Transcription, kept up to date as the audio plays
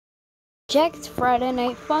Reject Friday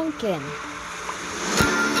Night Funkin'.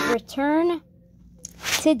 Return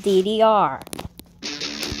to DDR.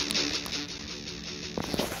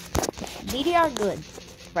 DDR good.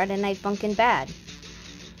 Friday Night Funkin' bad.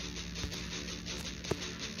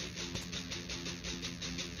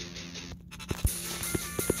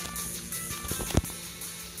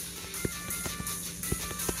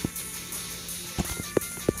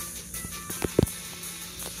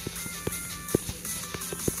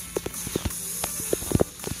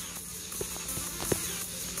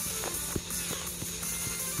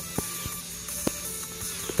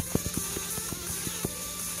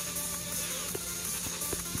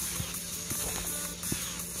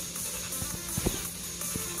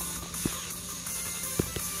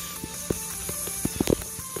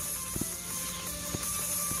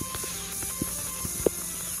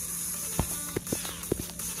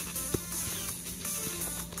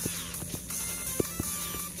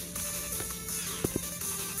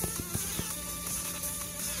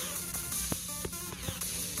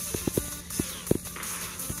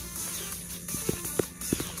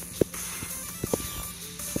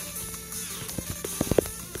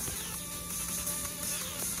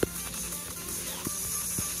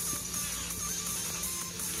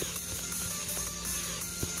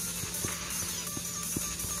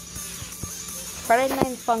 Friday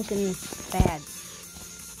Night Funkin' bad.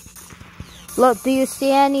 Look, do you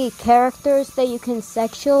see any characters that you can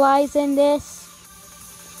sexualize in this?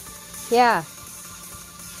 Yeah.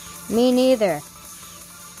 Me neither.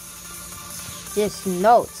 Just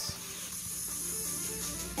notes.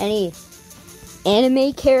 Any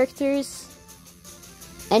anime characters?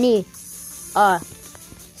 Any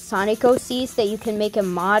Sonic OCs that you can make a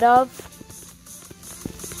mod of?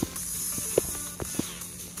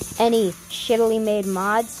 Any shittily made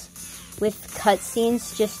mods with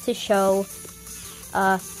cutscenes just to show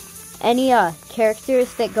any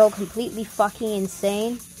characters that go completely fucking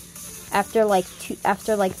insane after like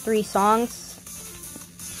 3 songs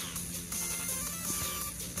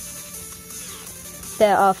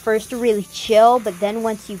that first are really chill, but then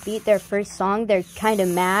once you beat their first song they're kind of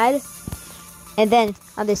mad, and then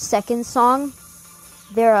on the second song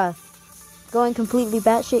they're going completely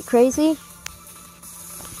batshit crazy.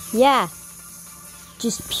 Yeah,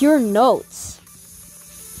 just pure notes.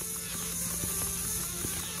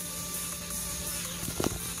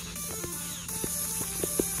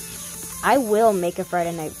 I will make a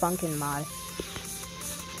Friday Night Funkin' mod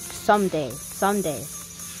someday.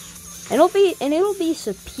 And it'll be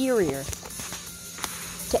superior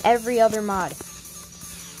to every other mod.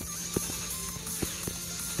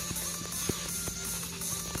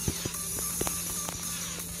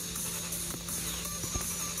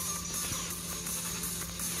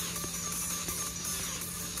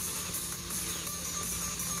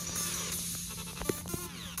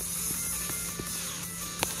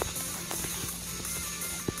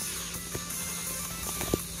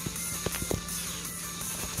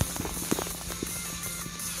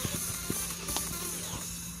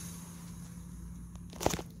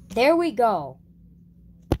 There we go.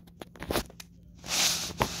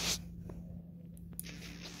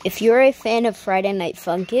 If you're a fan of Friday Night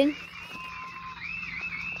Funkin',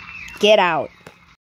 get out.